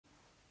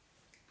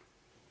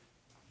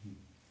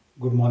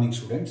Good morning,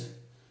 students.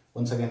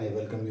 Once again, I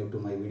welcome you to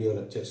my video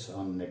lectures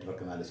on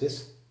network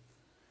analysis.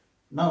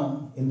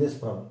 Now, in this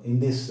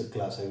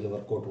class, I will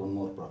work out one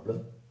more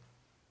problem.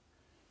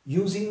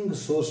 Using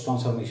source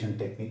transformation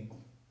technique,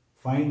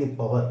 find the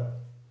power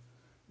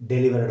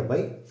delivered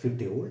by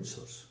 50 volt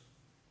source.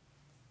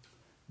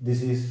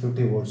 This is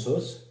 50 volt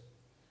source.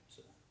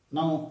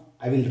 Now,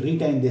 I will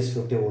retain this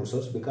 50 volt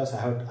source because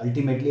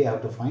ultimately I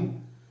have to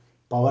find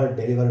power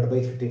delivered by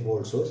 50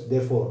 volt source.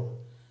 Therefore,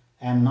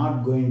 I am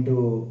not going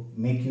to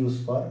make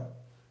use for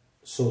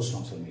source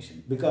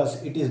transformation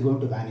because it is going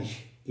to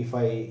vanish if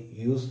I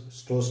use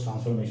source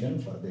transformation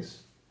for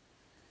this.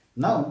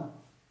 Now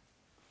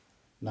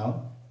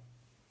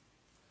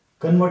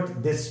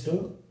convert this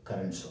to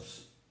current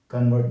source.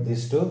 Convert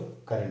this to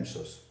current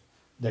source.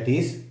 That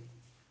is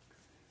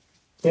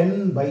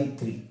 10 by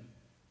 3.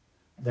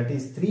 That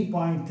is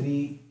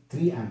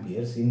 3.33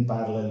 amperes in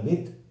parallel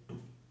with 2.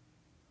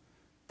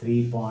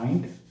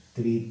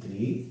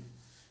 3.33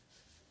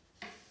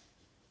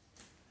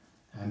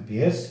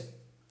 amperes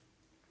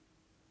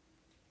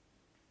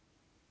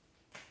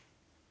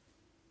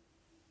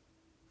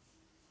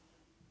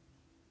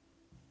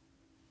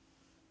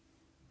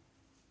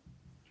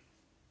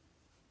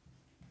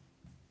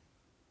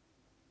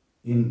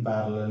in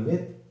parallel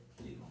with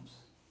 3 ohms.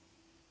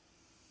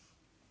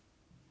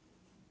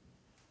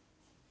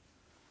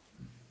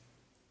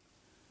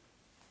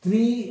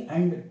 Three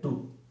and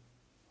 2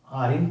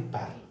 are in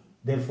parallel.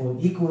 Therefore,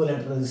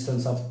 equivalent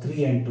resistance of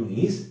 3 and 2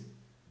 is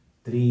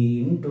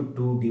 3 into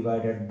 2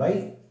 divided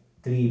by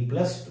 3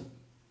 plus 2.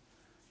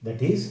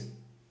 That is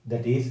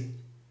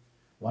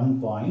 1.2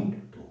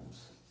 ohms.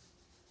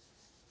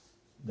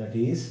 That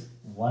is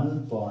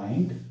 1.2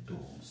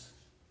 ohms.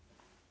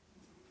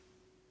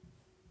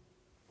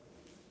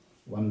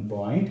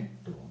 1.2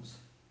 ohms.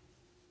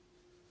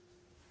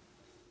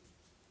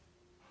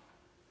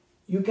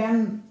 You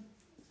can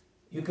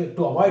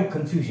to avoid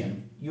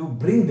confusion, you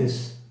bring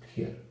this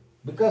here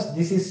because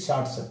this is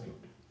short circuit.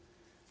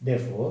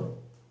 Therefore,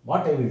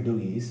 what I will do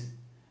is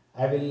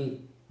I will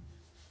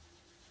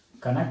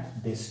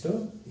connect this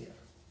to here.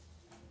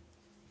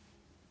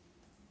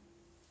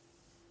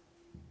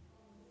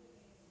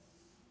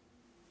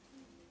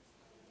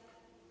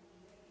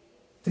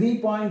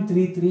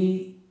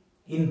 .33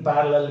 in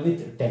parallel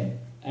with 10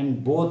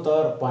 and both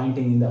are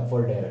pointing in the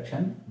upward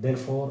direction.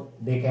 Therefore,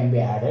 they can be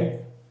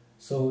added.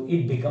 So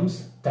it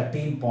becomes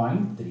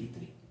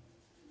 13.33.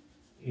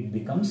 It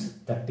becomes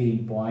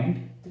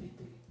 13.33.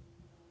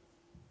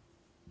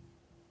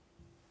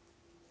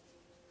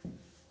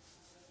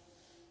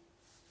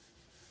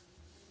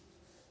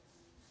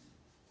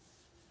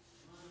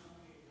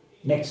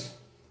 Next,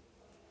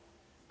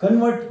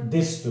 convert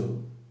this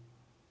to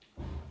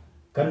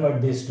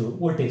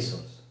voltage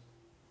source.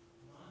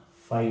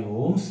 5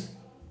 ohms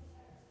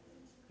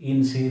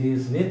in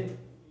series with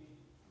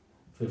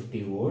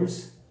 50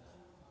 volts.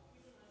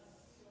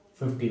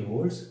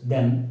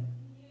 Then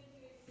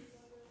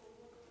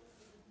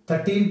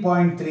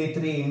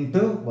 13.33 into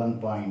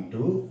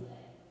 1.2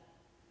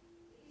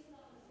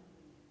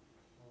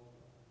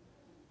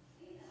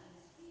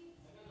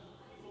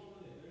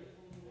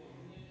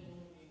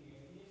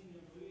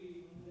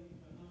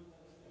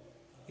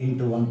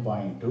 into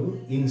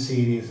 1.2 in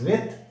series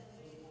with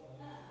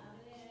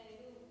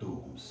 2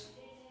 ohms.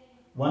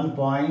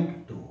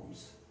 1.2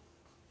 ohms.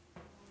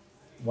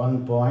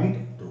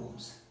 1.2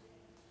 ohms.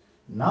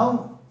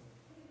 Now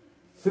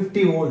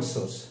 50 volt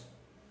source.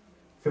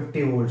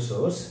 50 volt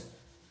source,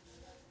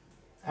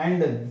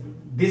 and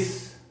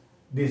this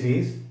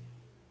is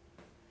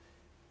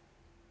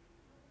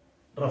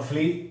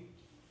roughly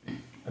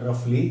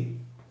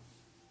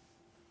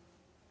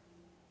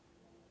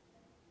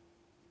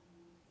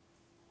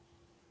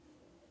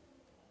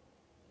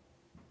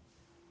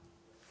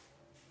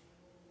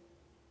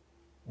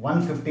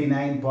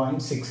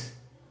 159.6,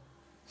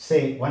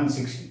 say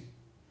 160.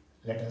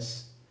 Let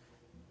us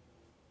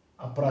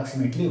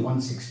approximately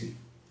 160.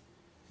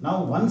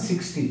 Now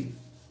 160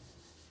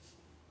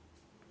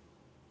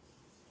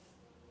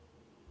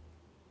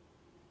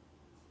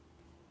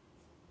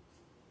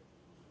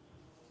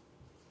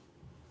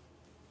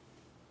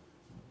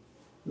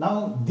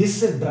 now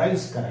this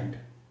drives current.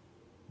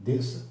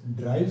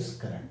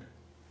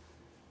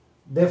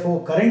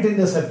 Therefore, current in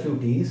the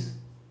circuit is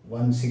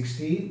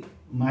 160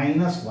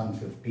 minus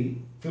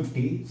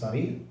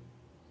 150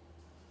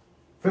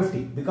 50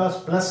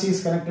 because plus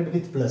is connected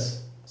with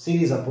plus,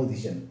 series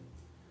opposition,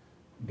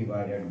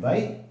 divided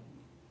by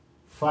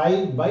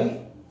 5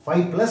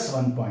 plus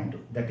 1.2,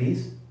 that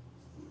is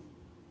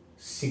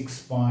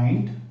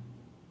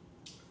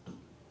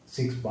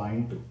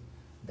 6.2.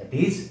 That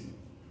is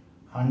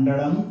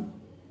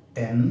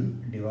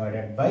 110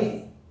 divided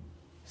by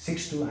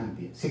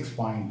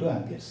 6.2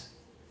 amperes.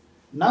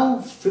 Now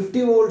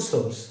 50 volt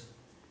source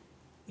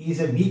is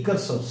a weaker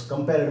source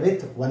compared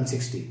with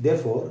 160.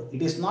 Therefore,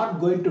 it is not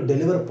going to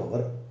deliver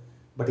power,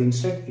 but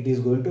instead it is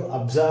going to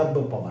absorb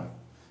power.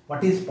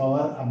 What is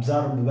power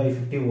absorbed by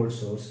 50 volt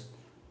source?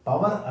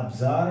 Power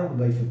absorbed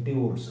by 50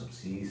 volt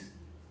source is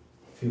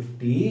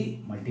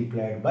 50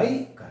 multiplied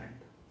by current.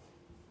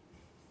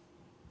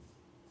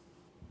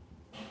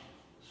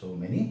 So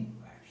many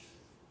watts.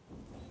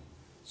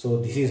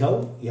 So this is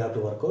how you have to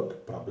work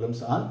out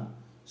problems on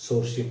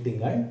source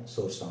shifting and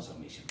source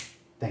transformation.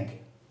 Thank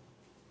you.